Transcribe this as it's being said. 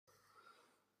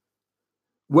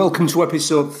Welcome to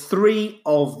episode 3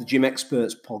 of the Gym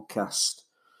Experts podcast.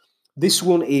 This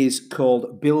one is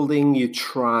called Building Your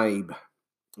Tribe.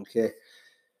 Okay.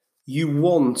 You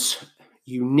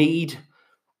need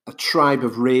a tribe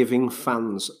of raving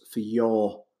fans for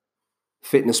your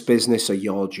fitness business or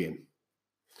your gym.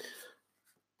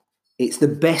 It's the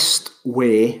best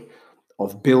way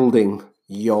of building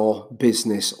your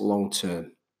business long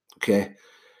term. Okay.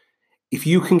 If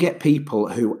you can get people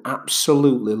who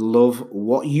absolutely love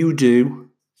what you do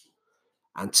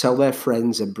and tell their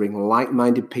friends and bring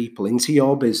like-minded people into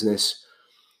your business,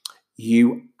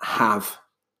 you have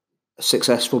a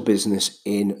successful business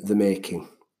in the making.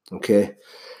 Okay.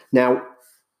 Now,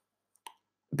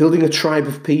 building a tribe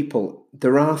of people,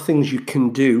 there are things you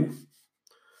can do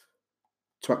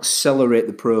to accelerate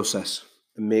the process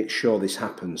and make sure this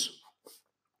happens.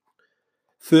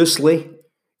 Firstly,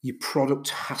 your product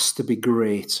has to be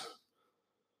great.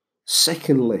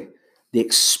 Secondly, the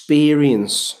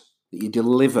experience that you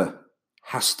deliver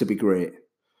has to be great.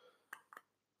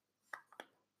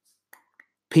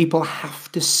 People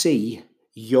have to see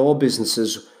your business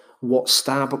as what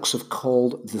Starbucks have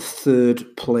called the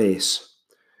third place.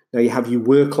 Now you have your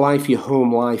work life, your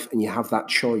home life, and you have that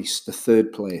choice, the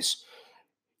third place.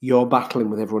 You're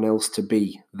battling with everyone else to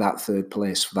be that third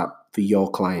place for your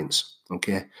clients.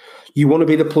 Okay. You want to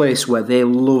be the place where they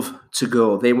love to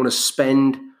go. They want to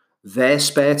spend their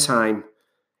spare time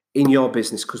in your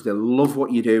business because they love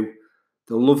what you do.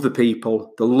 They love the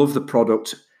people. They love the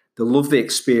product. They love the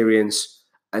experience,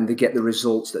 and they get the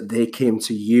results that they came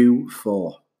to you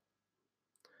for.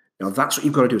 Now that's what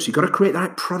you've got to do. So you've got to create the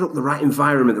right product, the right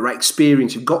environment, the right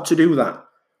experience. You've got to do that.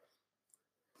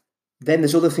 Then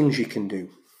there's other things you can do.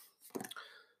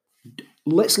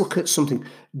 Let's look at something.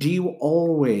 Do you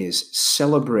always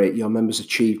celebrate your members'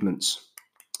 achievements?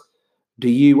 Do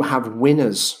you have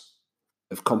winners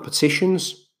of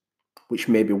competitions, which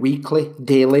may be weekly,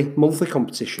 daily, monthly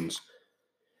competitions?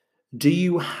 Do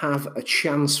you have a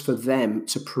chance for them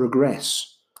to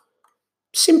progress?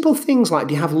 Simple things like,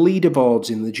 do you have leaderboards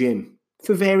in the gym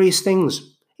for various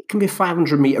things? It can be a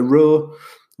 500-meter row,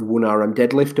 a 1RM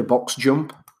deadlift, a box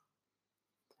jump,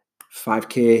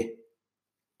 5K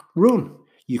run.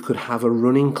 You could have a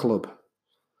running club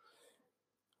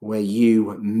where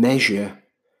you measure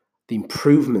the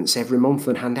improvements every month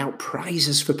and hand out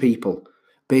prizes for people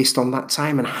based on that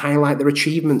time and highlight their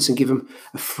achievements and give them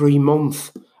a free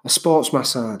month, a sports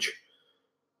massage.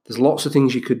 There's lots of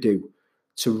things you could do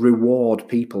to reward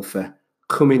people for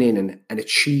coming in and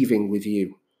achieving with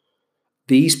you.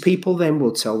 These people then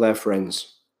will tell their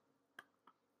friends,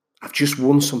 I've just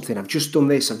won something, I've just done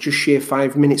this, I've just shaved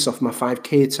 5 minutes off my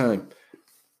 5K time.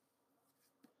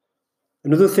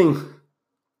 Another thing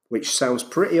which sounds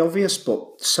pretty obvious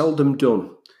but seldom done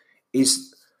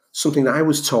is something that I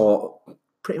was taught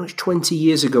pretty much 20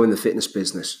 years ago in the fitness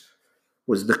business,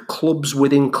 was the clubs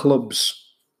within clubs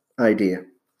idea.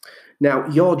 Now,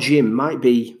 your gym might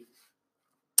be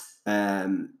a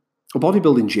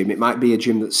bodybuilding gym. It might be a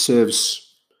gym that serves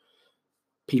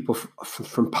people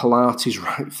from Pilates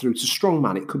right through to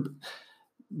strongman. It could.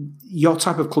 Your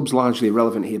type of club's largely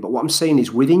irrelevant here, but what I'm saying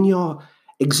is within your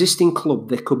existing club,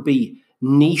 there could be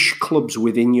niche clubs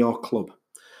within your club.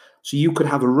 So you could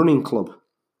have a running club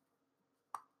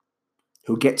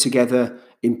who get together,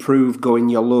 improve, go in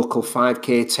your local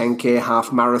 5K, 10K,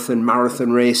 half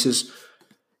marathon races,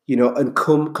 and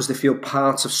come because they feel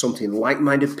part of something.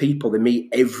 Like-minded people, they meet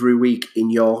every week in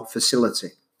your facility.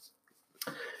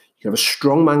 You have a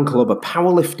strongman club, a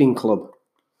powerlifting club.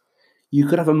 You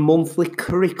could have a monthly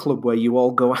curry club where you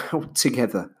all go out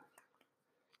together.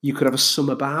 You could have a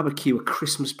summer barbecue, a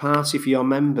Christmas party for your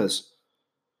members.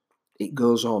 It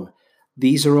goes on.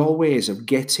 These are all ways of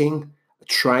getting a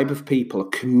tribe of people, a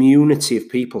community of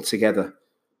people together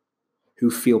who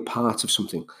feel part of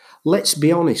something. Let's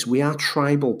be honest, we are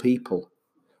tribal people.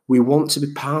 We want to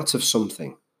be part of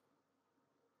something.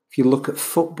 If you look at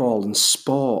football and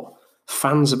sport,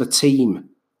 fans of a team,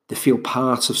 they feel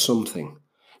part of something.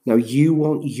 Now, you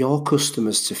want your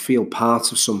customers to feel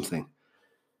part of something.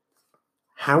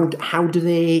 How do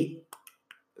they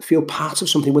feel part of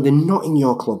something when they're not in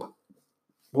your club?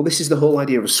 Well, this is the whole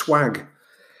idea of swag.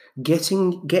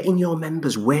 Getting your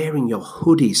members wearing your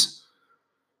hoodies,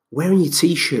 wearing your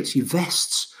t-shirts, your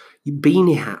vests, your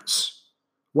beanie hats,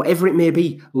 whatever it may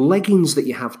be, leggings that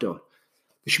you have done.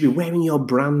 They should be wearing your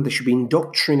brand. They should be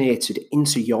indoctrinated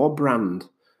into your brand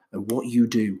and what you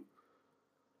do.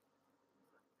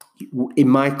 In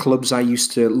my clubs, I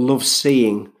used to love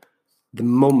seeing the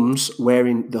mums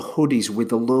wearing the hoodies with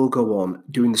the logo on,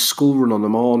 doing the school run on the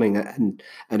morning and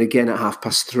again at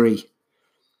 3:30.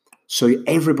 So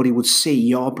everybody would see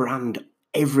your brand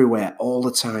everywhere, all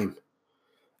the time.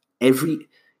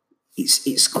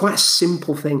 It's quite a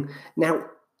simple thing. Now,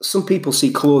 some people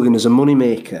see clothing as a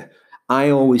moneymaker. I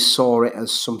always saw it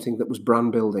as something that was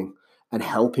brand building and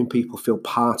helping people feel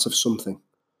part of something.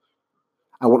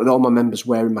 I wanted all my members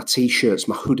wearing my t-shirts,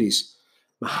 my hoodies,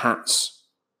 my hats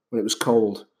when it was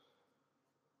cold.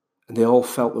 And they all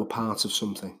felt they were part of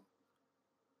something.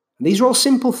 And these are all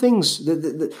simple things.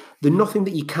 They're nothing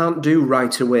that you can't do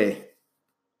right away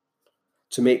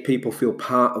to make people feel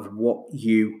part of what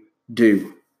you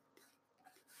do.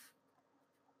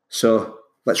 So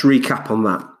let's recap on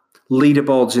that.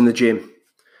 Leaderboards in the gym,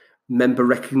 member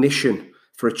recognition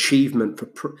for achievement,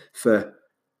 for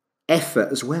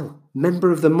effort as well.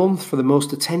 Member of the month for the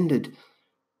most attended.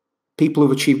 People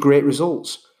who've achieved great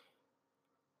results.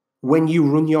 When you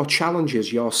run your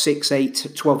challenges, your 6, 8,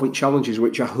 12-week challenges,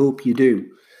 which I hope you do,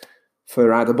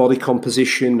 for either body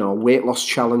composition or weight loss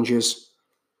challenges,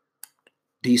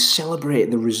 do you celebrate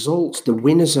the results, the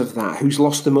winners of that? Who's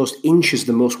lost the most inches,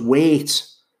 the most weight?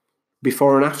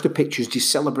 Before and after pictures, do you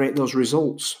celebrate those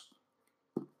results?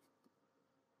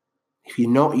 If you're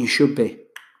not, you should be.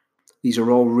 These are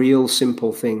all real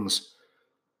simple things.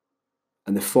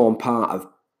 And they form part of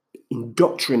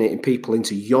indoctrinating people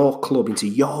into your club, into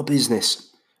your business.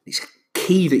 It's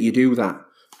key that you do that.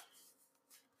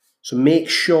 So make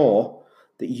sure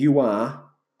that you are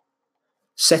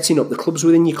setting up the clubs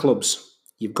within your clubs.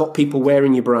 You've got people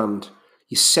wearing your brand.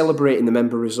 You're celebrating the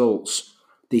member results,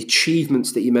 the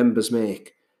achievements that your members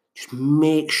make. Just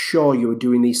make sure you are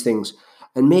doing these things.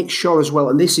 And make sure as well,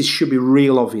 and this should be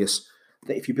real obvious,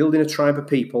 that if you're building a tribe of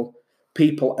people,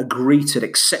 people are greeted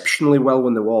exceptionally well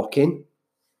when they walk in.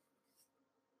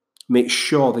 Make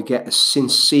sure they get a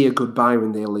sincere goodbye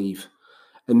when they leave.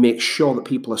 And make sure that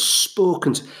people are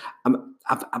spoken to.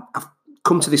 I've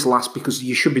come to this last because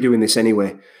you should be doing this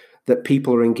anyway, that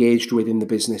people are engaged with in the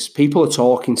business. People are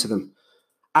talking to them,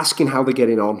 asking how they're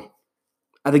getting on.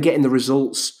 Are they getting the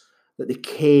results that they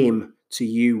came to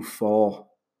you for?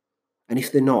 And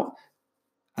if they're not,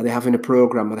 are they having a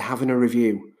program? Are they having a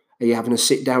review? Are you having a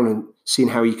sit down and seeing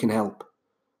how you can help?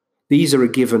 These are a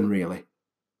given, really.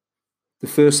 The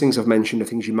first things I've mentioned are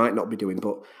things you might not be doing,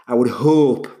 but I would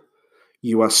hope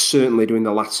you are certainly doing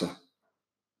the latter.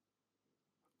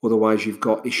 Otherwise, you've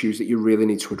got issues that you really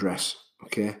need to address,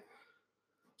 okay?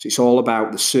 So it's all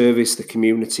about the service, the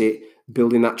community,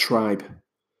 building that tribe.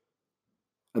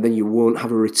 And then you won't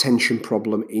have a retention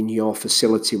problem in your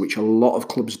facility, which a lot of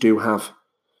clubs do have.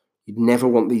 You'd never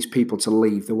want these people to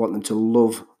leave. They want them to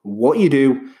love what you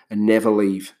do and never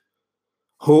leave.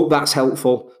 Hope that's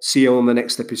helpful. See you on the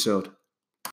next episode.